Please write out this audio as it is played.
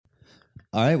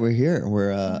All right, we're here.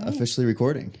 We're right. officially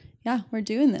recording. Yeah, we're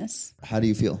doing this. How do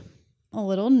you feel? A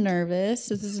little nervous.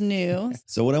 This is new.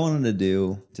 So what I wanted to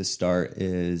do to start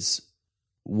is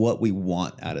what we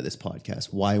want out of this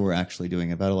podcast, why we're actually doing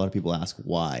it. I've had a lot of people ask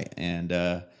why. And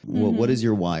what is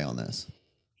your why on this?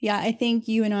 Yeah, I think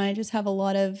you and I just have a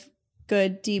lot of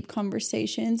good, deep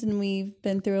conversations, and we've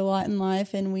been through a lot in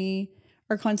life, and we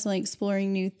are constantly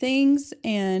exploring new things.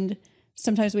 And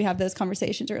sometimes we have those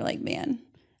conversations where we're like, man,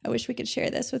 I wish we could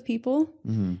share this with people.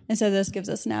 Mm-hmm. And so this gives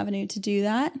us an avenue to do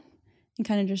that and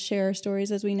kind of just share our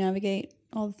stories as we navigate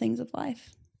all the things of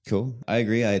life. Cool. I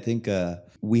agree. I think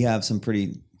we have some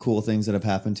pretty cool things that have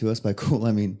happened to us. By cool,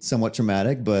 I mean somewhat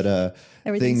traumatic, but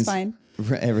everything's fine.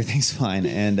 Everything's fine.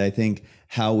 And I think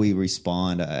how we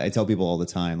respond, I tell people all the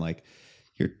time, like,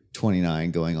 you're 29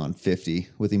 going on 50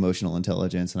 with emotional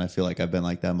intelligence. And I feel like I've been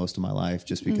like that most of my life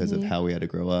just because of how we had to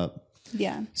grow up.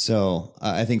 Yeah. So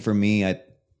I think for me,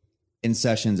 in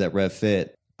sessions at RevFit,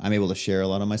 I'm able to share a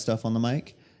lot of my stuff on the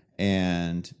mic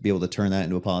and be able to turn that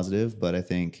into a positive. But I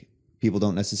think people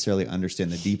don't necessarily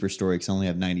understand the deeper story because I only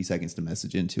have 90 seconds to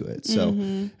message into it. So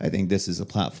I think this is a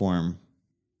platform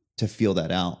to feel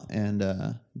that out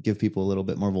and give people a little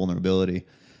bit more vulnerability.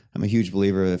 I'm a huge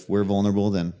believer if we're vulnerable,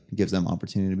 then it gives them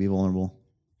opportunity to be vulnerable.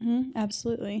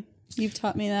 Absolutely. You've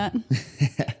taught me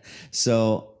that.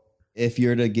 So if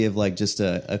you're to give like just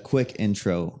a quick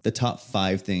intro, the top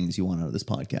 5 things you want out of this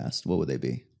podcast, what would they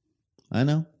be? I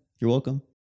know. You're welcome.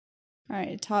 All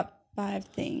right. Top 5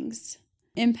 things.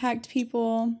 Impact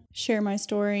people, share my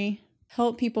story,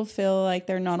 help people feel like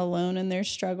they're not alone in their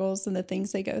struggles and the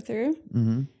things they go through.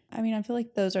 Mm-hmm. I mean, I feel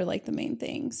like those are like the main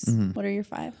things. Mm-hmm. What are your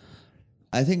 5?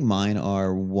 I think mine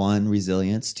are 1,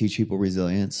 resilience, teach people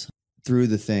resilience through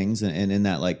the things and in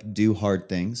that, like, do hard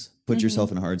things, put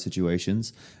yourself in hard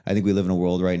situations. I think we live in a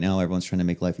world right now, everyone's trying to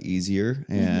make life easier,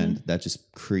 and that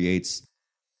just creates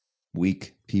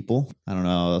weak people. I don't know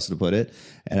how else to put it.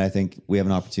 And I think we have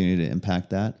an opportunity to impact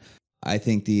that. I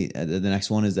think the next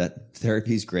one is that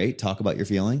therapy is great. Talk about your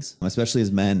feelings, especially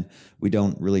as men. We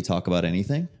don't really talk about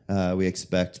anything. We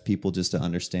expect people just to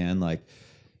understand like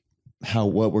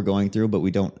what we're going through, but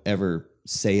we don't ever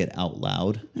say it out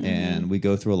loud. And we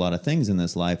go through a lot of things in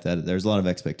this life that there's a lot of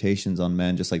expectations on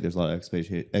men, just like there's a lot of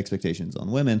expectations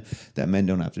on women that men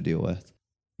don't have to deal with.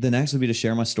 The next would be to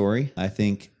share my story. I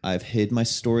think I've hid my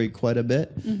story quite a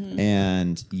bit.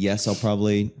 And yes, I'll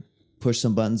probably push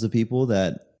some buttons of people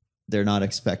that they're not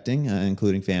expecting,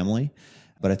 including family,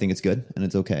 but I think it's good and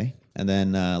it's okay. And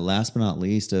then last but not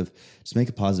least, of just make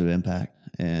a positive impact.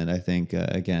 And I think,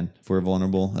 again, if we're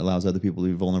vulnerable, it allows other people to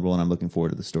be vulnerable. And I'm looking forward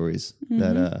to the stories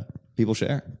that people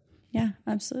share. Yeah,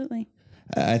 absolutely.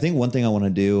 I think one thing I want to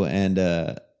do, and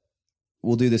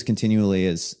we'll do this continually,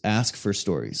 is ask for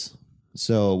stories.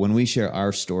 So when we share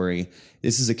our story,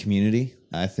 this is a community.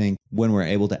 I think when we're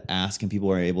able to ask and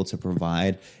people are able to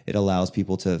provide, it allows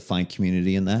people to find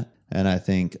community in that. And I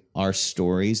think our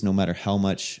stories, no matter how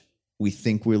much we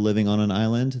think we're living on an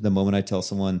island, the moment I tell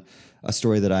someone a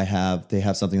story that I have, they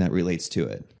have something that relates to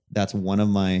it. That's one of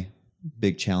my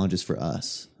big challenges for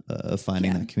us, of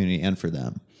finding that community, and for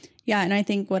them. Yeah. And I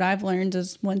think what I've learned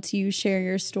is once you share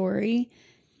your story,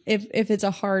 if it's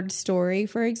a hard story,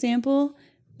 for example,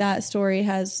 that story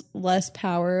has less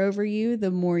power over you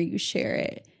the more you share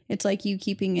it. It's like you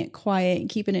keeping it quiet and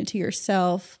keeping it to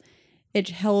yourself. It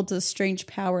holds a strange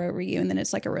power over you. And then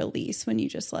it's like a release when you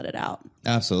just let it out.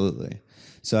 Absolutely.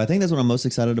 So I think that's what I'm most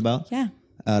excited about. Yeah.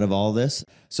 Out of all this.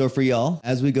 So for y'all,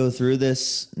 as we go through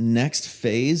this next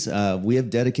phase, we have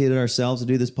dedicated ourselves to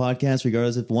do this podcast,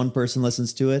 regardless if one person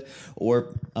listens to it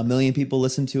or a million people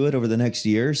listen to it over the next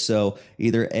year. So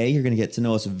either A, you're going to get to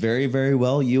know us very, very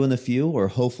well, you and the few, or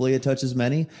hopefully it touches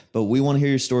many, but we want to hear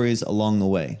your stories along the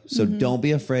way. So don't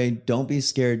be afraid. Don't be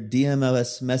scared. DM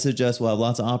us, message us. We'll have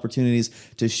lots of opportunities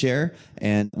to share,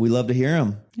 and we love to hear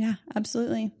them. Yeah,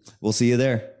 absolutely. We'll see you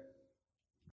there.